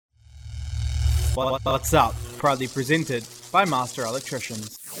What's Up, proudly presented by Master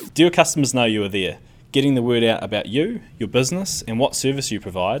Electricians. Do your customers know you are there? Getting the word out about you, your business, and what service you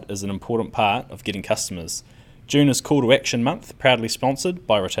provide is an important part of getting customers. June is Call to Action Month, proudly sponsored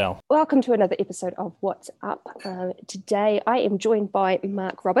by Rittal. Welcome to another episode of What's Up. Today I am joined by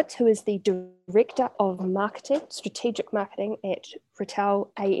Mark Roberts, who is the Director of Marketing, Strategic Marketing at Rittal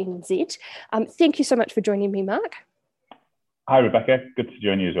ANZ. Thank you so much for joining me, Mark. Hi, Rebecca. Good to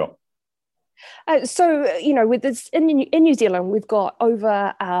join you as well. With this in New Zealand, we've got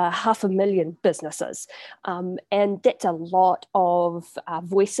over 500,000 businesses, and that's a lot of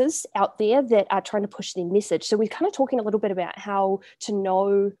voices out there that are trying to push their message. So we're kind of talking a little bit about how to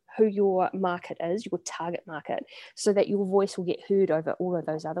know who your market is, your target market, so that your voice will get heard over all of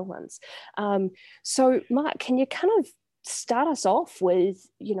those other ones. So, Mark, can you kind of start us off with,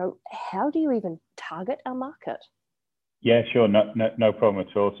 how do you even target a market? Yeah, sure. No problem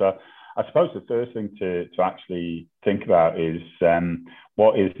at all. So I suppose the first thing to actually think about is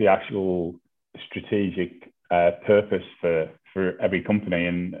what is the actual strategic purpose for every company.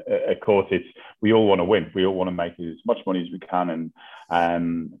 And of course, we all want to win. We all want to make as much money as we can,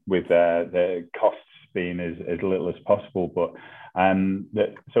 and with the costs being as little as possible. But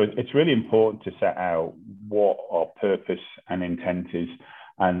so it's really important to set out what our purpose and intent is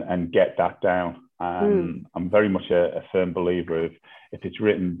and get that down. I'm very much a firm believer of if it's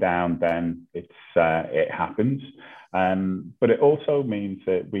written down, then it happens. But it also means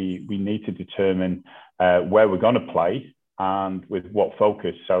that we need to determine where we're going to play and with what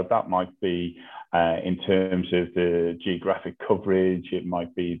focus. So that might be in terms of the geographic coverage. It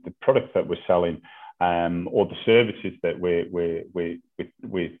might be the products that we're selling, or the services that we're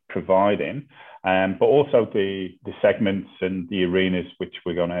providing, but also the segments and the arenas which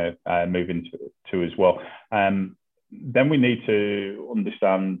we're going to move into as well. Then we need to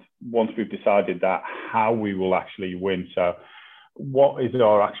understand, once we've decided that, how we will actually win. So what is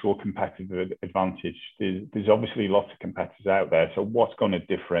our actual competitive advantage? There's obviously lots of competitors out there. So what's going to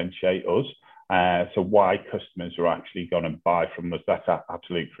differentiate us? So why customers are actually going to buy from us, that's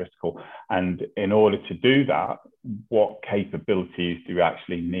absolutely critical. And in order to do that, what capabilities do we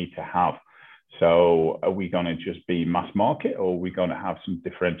actually need to have? So are we going to just be mass market, or are we going to have some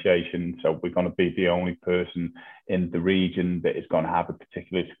differentiation? So we're going to be the only person in the region that is going to have a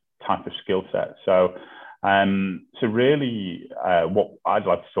particular type of skill set. So really what I'd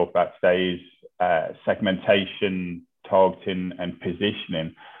like to talk about today is segmentation, targeting, and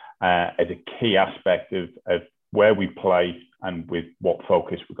positioning as a key aspect of where we play and with what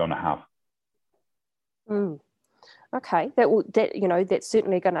focus we're going to have. Okay, that's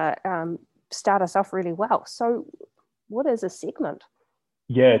certainly going to start us off really well. So, what is a segment?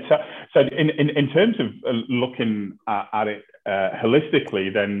 Yeah, so in terms of looking at it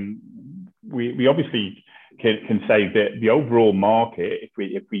holistically, then we obviously can say that the overall market,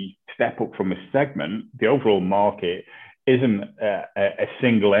 if we step up from a segment, the overall market isn't a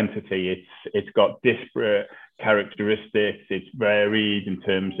single entity. It's got disparate characteristics. It's varied in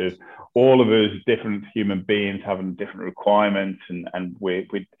terms of all of us different human beings having different requirements, and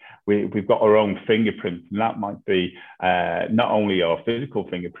we've got our own fingerprints, and that might be not only our physical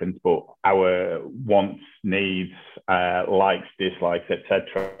fingerprints, but our wants, needs, likes, dislikes,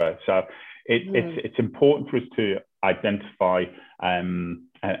 etc. So it's important for us to identify and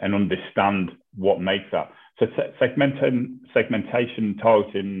understand what makes that. So segmentation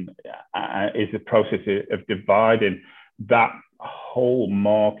targeting is the process of dividing that whole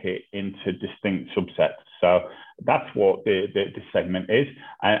market into distinct subsets. So that's what the segment is.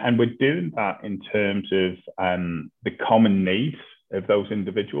 And we're doing that in terms of the common needs of those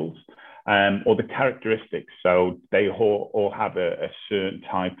individuals, or the characteristics. So they all have a certain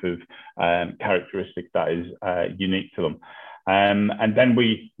type of characteristic that is unique to them. And then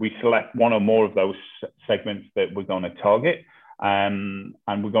we select one or more of those segments that we're going to target, and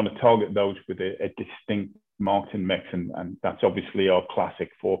we're going to target those with a distinct marketing mix, and that's obviously our classic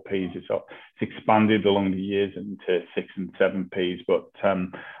 4 Ps. It's expanded along the years into 6 and 7 Ps, but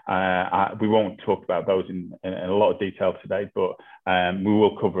we won't talk about those in a lot of detail today, but we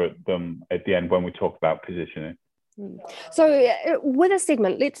will cover them at the end when we talk about positioning. So with a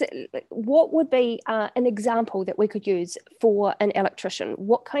segment, what would be an example that we could use for an electrician?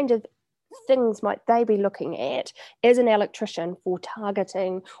 What kind of things might they be looking at as an electrician for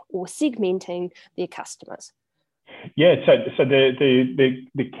targeting or segmenting their customers? Yeah, so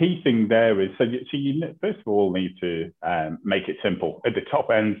the key thing there is, so you first of all need to make it simple. At the top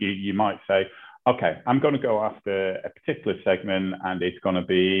end, you might say, okay, I'm going to go after a particular segment, and it's going to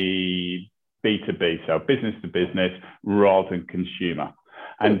be B2B, so business to business rather than consumer.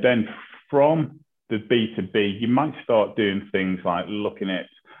 And then from the B2B, you might start doing things like looking at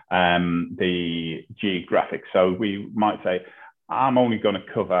the geographic. So we might say, I'm only going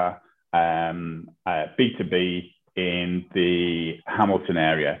to cover B2B in the Hamilton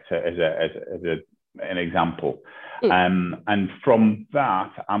area as an example. And from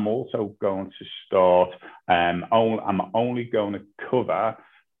that, I'm also going to start, I'm only going to cover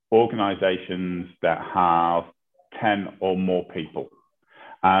organizations that have 10 or more people.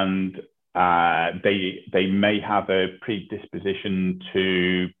 And they may have a predisposition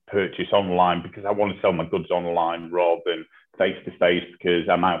to purchase online because I want to sell my goods online rather than face to face because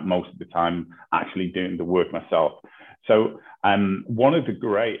I'm out most of the time actually doing the work myself. So one of the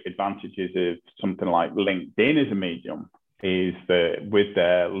great advantages of something like LinkedIn as a medium is that with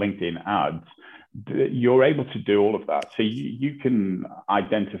their LinkedIn ads, you're able to do all of that. So you can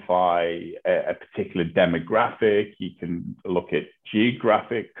identify a particular demographic, you can look at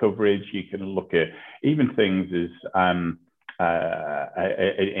geographic coverage, you can look at even things as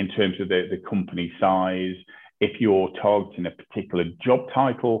in terms of the company size. If you're targeting a particular job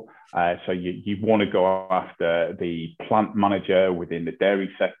title, so you want to go after the plant manager within the dairy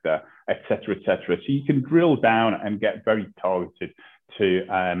sector, et cetera, et cetera. So you can drill down and get very targeted to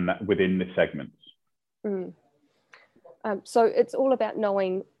within the segments. So it's all about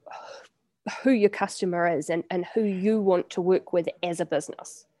knowing who your customer is and who you want to work with as a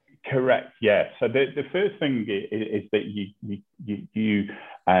business. Correct. Yeah. So the first thing is that you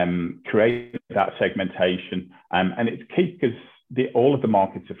create that segmentation, and it's key because all of the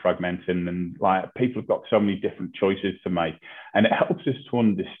markets are fragmenting, and like people have got so many different choices to make, and it helps us to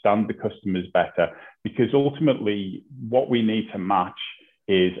understand the customers better because ultimately what we need to match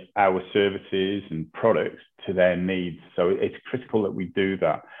is our services and products to their needs. So it's critical that we do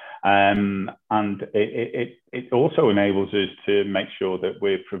that. And it also enables us to make sure that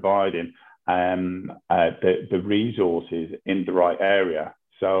we're providing the resources in the right area.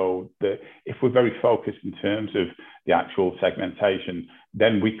 So if we're very focused in terms of the actual segmentation,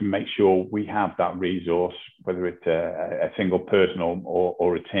 then we can make sure we have that resource, whether it's a single person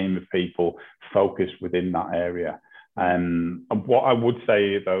or a team of people focused within that area. And what I would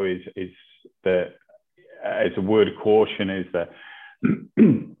say though is that as a word of caution is that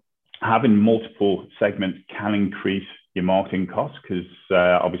having multiple segments can increase your marketing costs because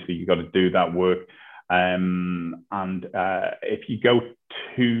obviously you've got to do that work. And if you go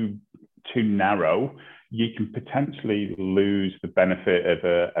too narrow, you can potentially lose the benefit of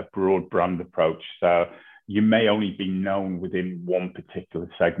a broad brand approach. So you may only be known within one particular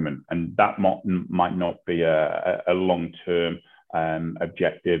segment, and that might not be a long-term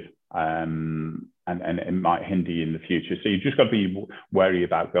objective, and it might hinder you in the future. So you just got to be wary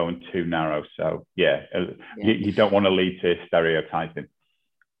about going too narrow. So you don't want to lead to stereotyping.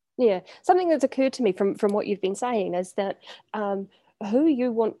 Yeah, something that's occurred to me from what you've been saying is that who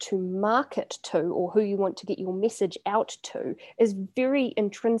you want to market to or who you want to get your message out to is very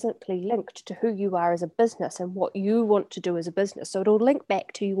intrinsically linked to who you are as a business and what you want to do as a business. So it'll link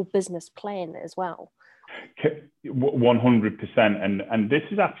back to your business plan as well. 100%. And this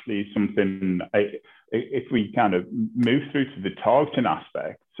is actually something, if we kind of move through to the targeting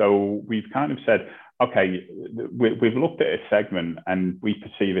aspect. So we've kind of said, okay, we've looked at a segment and we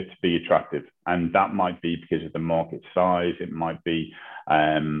perceive it to be attractive. And that might be because of the market size. It might be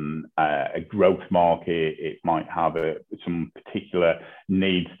a growth market. It might have some particular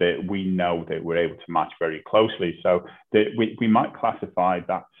needs that we know that we're able to match very closely. So we might classify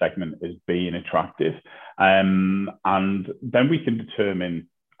that segment as being attractive. And then we can determine,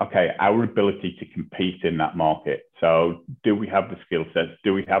 okay, our ability to compete in that market. So do we have the skill sets?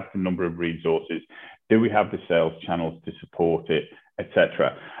 Do we have the number of resources? Do we have the sales channels to support it,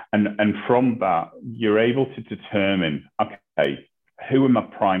 etc.? And from that, you're able to determine, okay, who are my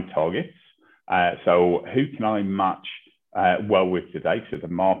prime targets? So who can I match well with today? So the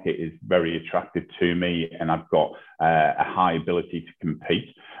market is very attractive to me and I've got a high ability to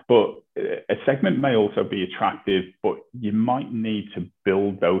compete. But a segment may also be attractive, but you might need to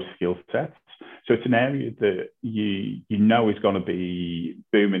build those skill sets. So it's an area that you know is going to be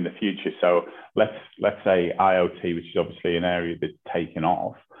boom in the future. So let's say IoT, which is obviously an area that's taken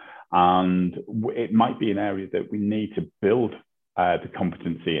off, and it might be an area that we need to build the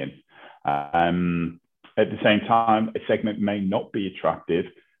competency in. At the same time, a segment may not be attractive,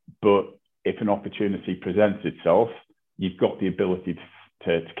 but if an opportunity presents itself, you've got the ability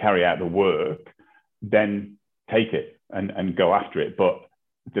to carry out the work, then take it and go after it. But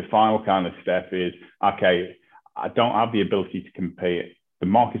the final kind of step is, okay, I don't have the ability to compete. The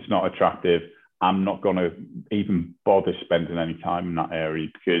market's not attractive. I'm not going to even bother spending any time in that area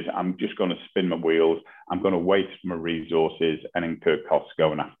because I'm just going to spin my wheels. I'm going to waste my resources and incur costs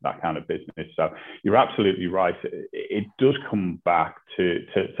going after that kind of business. So you're absolutely right. It does come back to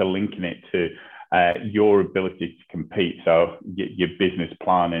linking it to your ability to compete. So your business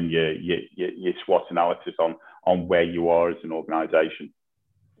plan and your SWOT analysis on where you are as an organisation.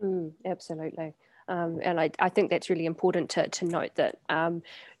 Absolutely. And I think that's really important to note that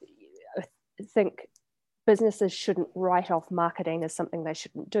I think businesses shouldn't write off marketing as something they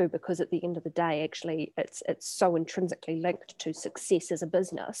shouldn't do, because at the end of the day, actually, it's so intrinsically linked to success as a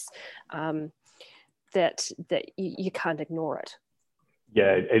business that you can't ignore it.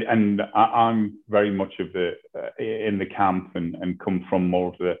 Yeah, and I'm very much of in the camp and come from more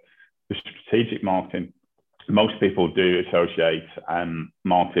of the strategic marketing. Most people do associate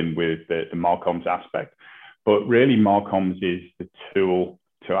marketing with the Marcoms aspect, but really Marcoms is the tool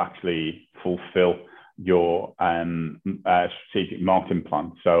to actually fulfill your strategic marketing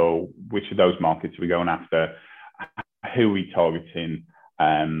plan. So which of those markets are we going after? Who are we targeting?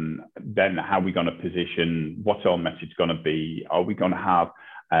 Then how are we going to position? What's our message going to be? Are we going to have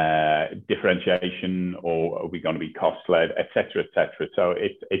differentiation, or are we going to be cost-led, et cetera, et cetera? So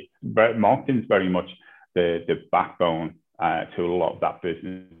marketing is very much the backbone to a lot of that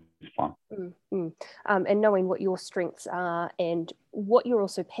business plan. And knowing what your strengths are and what you're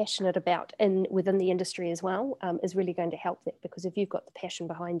also passionate about within the industry as well is really going to help that, because if you've got the passion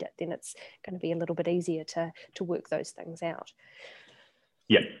behind it, then it's going to be a little bit easier to work those things out.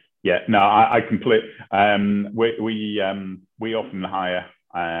 Yeah. No, I completely. We often hire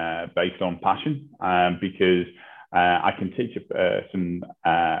based on passion because I can teach a person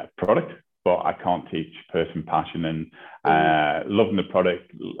product, but I can't teach a person passion, and loving the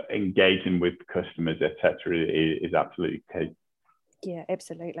product, engaging with customers, etc., is absolutely key. Yeah,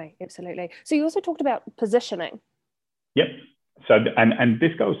 absolutely. So you also talked about positioning. Yep. So and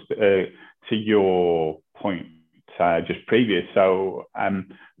this goes to your point just previous. So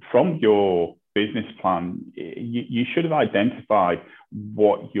from your business plan, you should have identified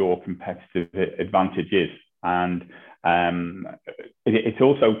what your competitive advantage is, and it's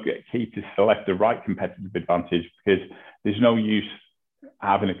also key to select the right competitive advantage, because there's no use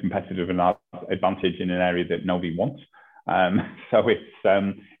having a competitive advantage in an area that nobody wants. So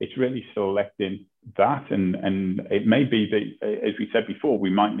it's really selecting that, and it may be that, as we said before, we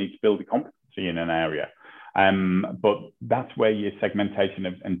might need to build a competency in an area, but that's where your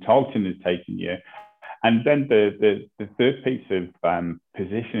segmentation and targeting is taking you. And then the third piece of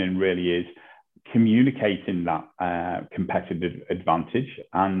positioning really is communicating that competitive advantage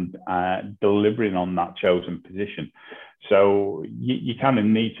and delivering on that chosen position. So you kind of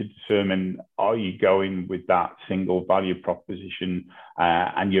need to determine, are you going with that single value proposition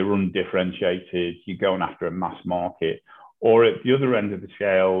and you're undifferentiated, you're going after a mass market, or at the other end of the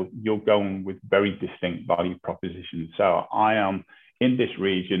scale, you're going with very distinct value propositions. So I am in this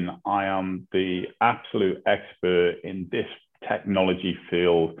region, I am the absolute expert in this technology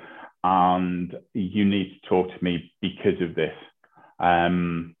field, and you need to talk to me because of this.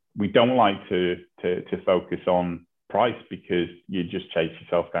 We don't like to focus on price, because you just chase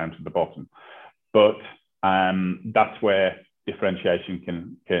yourself down to the bottom. But that's where differentiation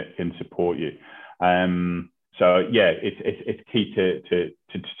can support you. So yeah, it's key to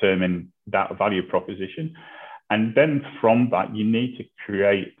determine that value proposition. And then from that, you need to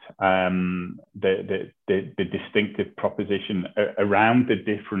create the distinctive proposition around the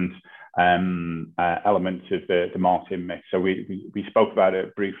different elements of the marketing mix. So we spoke about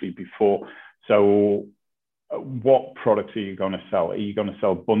it briefly before. So what products are you going to sell? Are you going to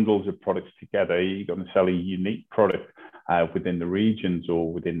sell bundles of products together? Are you going to sell a unique product within the regions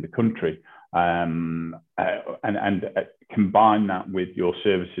or within the country? And combine that with your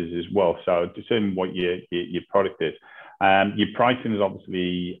services as well. So determine what your product is. Your pricing is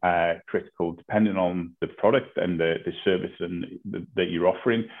obviously critical, depending on the product and the service that you're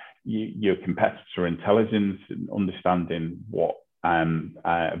offering. Your competitor intelligence and understanding what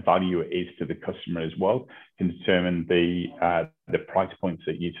value it is to the customer as well can determine the price points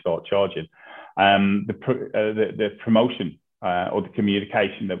that you start charging. The promotion or the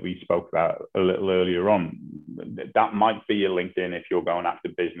communication that we spoke about a little earlier on, that might be a LinkedIn if you're going after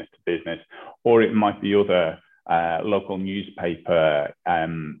business to business, or it might be other local newspaper,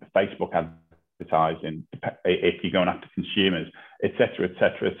 Facebook advertising if you're going after consumers, etc.,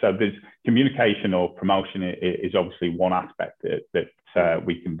 etc. So there's communication or promotion is obviously one aspect that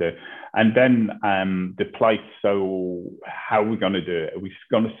we can do. And then the place, so how are we going to do it? Are we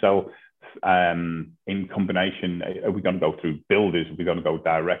going to sell in combination, are we going to go through builders? Are we going to go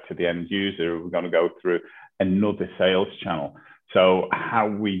direct to the end user? Are we going to go through another sales channel? So how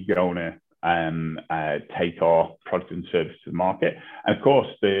are we going to take our product and service to the market? And of course,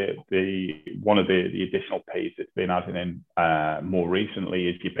 one of the additional P's that's been added in more recently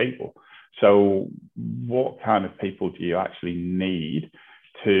is your people. So what kind of people do you actually need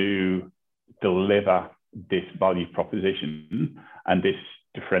to deliver this value proposition and this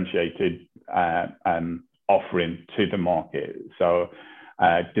differentiated offering to the market? So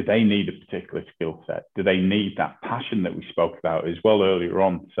do they need a particular skill set? Do they need that passion that we spoke about as well earlier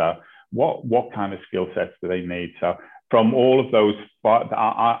on? So what kind of skill sets do they need? So from all of those five,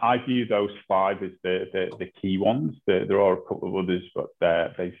 I view those five as the key ones. There are a couple of others, but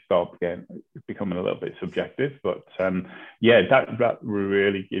they start becoming a little bit subjective. But that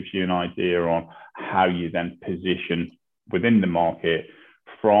really gives you an idea on how you then position within the market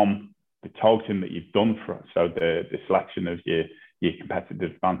from the targeting that you've done for us. So the selection of your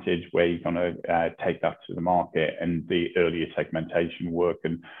competitive advantage, where you're going to take that to the market, and the earlier segmentation work.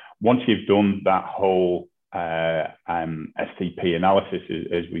 And once you've done that whole STP analysis,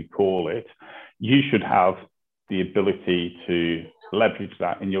 as we call it, you should have the ability to leverage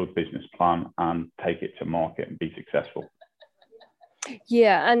that in your business plan and take it to market and be successful.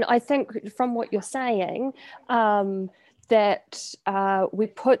 Yeah, and I think from what you're saying, that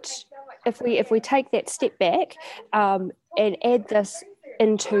if we take that step back and add this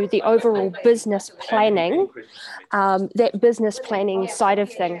into the overall business planning, that business planning side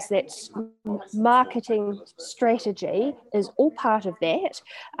of things, that marketing strategy is all part of that.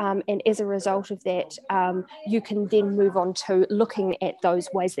 And as a result of that, you can then move on to looking at those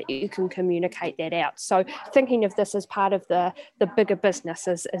ways that you can communicate that out. So thinking of this as part of the bigger business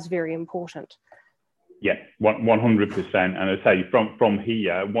is very important. Yeah, 100%. And I say from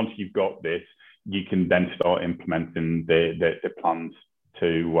here, once you've got this, you can then start implementing the plans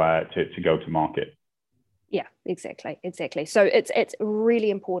to go to market. Yeah, exactly. So it's really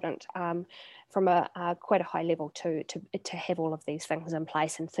important from a quite a high level to have all of these things in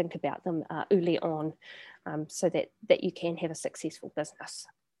place and think about them early on, so that you can have a successful business.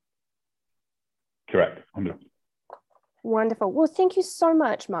 Correct. 100%. Wonderful. Well, thank you so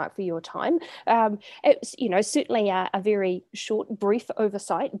much, Mark, for your time. It's certainly a very short, brief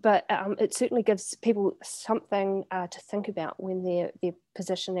oversight, but it certainly gives people something to think about when they're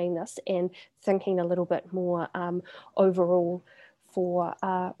positioning this and thinking a little bit more overall for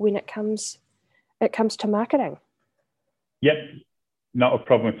when it comes to marketing. Yep, not a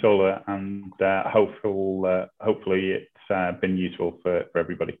problem at all, and hopefully it's been useful for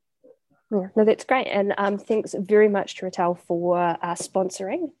everybody. Yeah, no, that's great. And thanks very much to Rittal for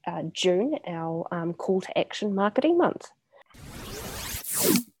sponsoring June, our Call to Action Marketing Month.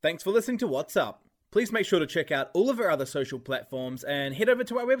 Thanks for listening to What's Up. Please make sure to check out all of our other social platforms and head over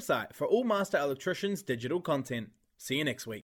to our website for all Master Electricians digital content. See you next week.